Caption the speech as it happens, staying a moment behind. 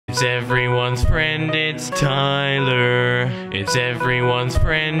It's everyone's friend, it's Tyler. It's everyone's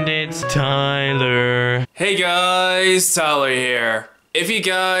friend, it's Tyler. Hey guys, Tyler here. If you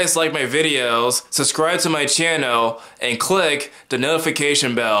guys like my videos, subscribe to my channel and click the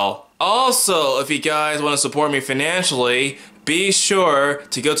notification bell. Also, if you guys want to support me financially, be sure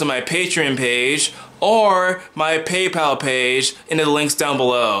to go to my Patreon page or my PayPal page in the links down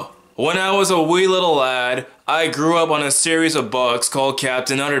below. When I was a wee little lad, I grew up on a series of books called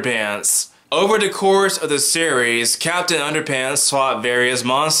Captain Underpants. Over the course of the series, Captain Underpants fought various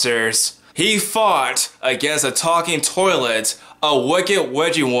monsters. He fought against a talking toilet, a wicked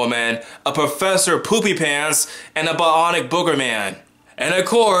wedgie woman, a Professor Poopy Pants, and a bionic booger man. And of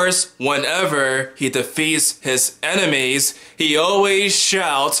course, whenever he defeats his enemies, he always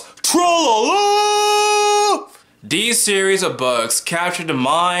shouts, "Tra-la-la!" These series of books captured the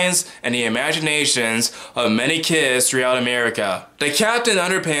minds and the imaginations of many kids throughout America. The Captain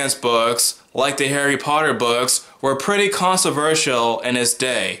Underpants books, like the Harry Potter books, were pretty controversial in its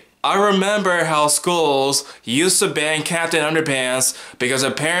day. I remember how schools used to ban Captain Underpants because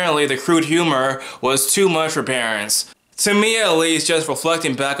apparently the crude humor was too much for parents. To me at least, just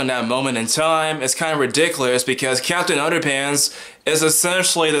reflecting back on that moment in time, it's kind of ridiculous because Captain Underpants is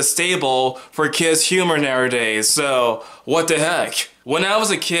essentially the staple for kids' humor nowadays, so what the heck? When I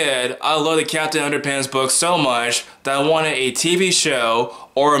was a kid, I loved the Captain Underpants book so much that I wanted a TV show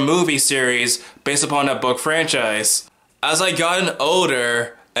or a movie series based upon that book franchise. As I gotten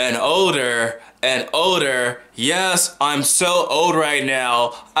older and older and older, yes, I'm so old right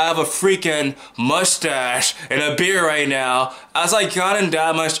now. I have a freaking mustache and a beard right now. As I gotten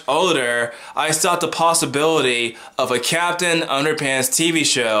that much older, I saw the possibility of a Captain Underpants TV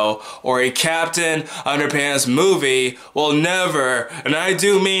show or a Captain Underpants movie will never, and I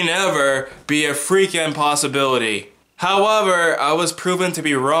do mean never, be a freaking possibility. However, I was proven to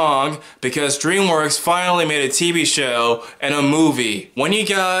be wrong because DreamWorks finally made a TV show and a movie. When you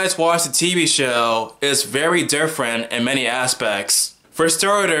guys watch the TV show, it's very different in many aspects. For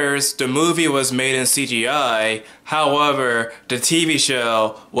starters, the movie was made in CGI, however, the TV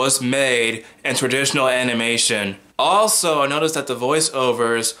show was made in traditional animation. Also, I noticed that the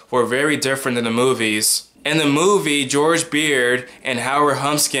voiceovers were very different than the movies. In the movie, George Beard and Howard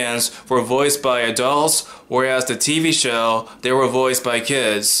Humpskins were voiced by adults, whereas the TV show, they were voiced by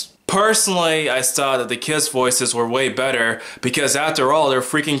kids. Personally, I thought that the kids' voices were way better because after all, they're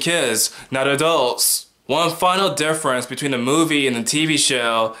freaking kids, not adults. One final difference between the movie and the TV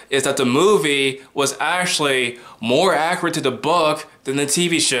show is that the movie was actually more accurate to the book than the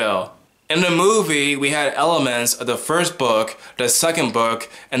TV show. In the movie, we had elements of the first book, the second book,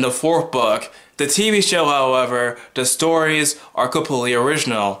 and the fourth book. The TV show, however, the stories are completely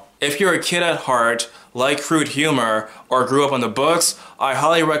original. If you're a kid at heart, like crude humor, or grew up on the books, I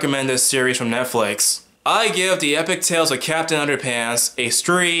highly recommend this series from Netflix. I give the epic tales of Captain Underpants a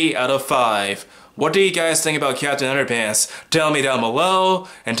 3 out of 5. What do you guys think about Captain Underpants? Tell me down below.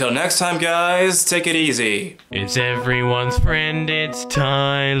 Until next time guys, take it easy. It's everyone's friend, it's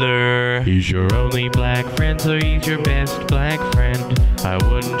Tyler. He's your only black friend, so he's your best black friend. I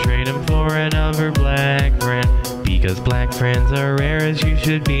wouldn't trade him for another black friend, because black friends are rare as you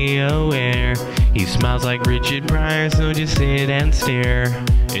should be aware. He smiles like Richard Pryor, so just sit and stare.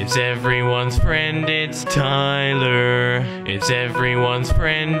 It's everyone's friend, it's Tyler. It's everyone's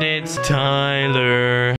friend, it's Tyler.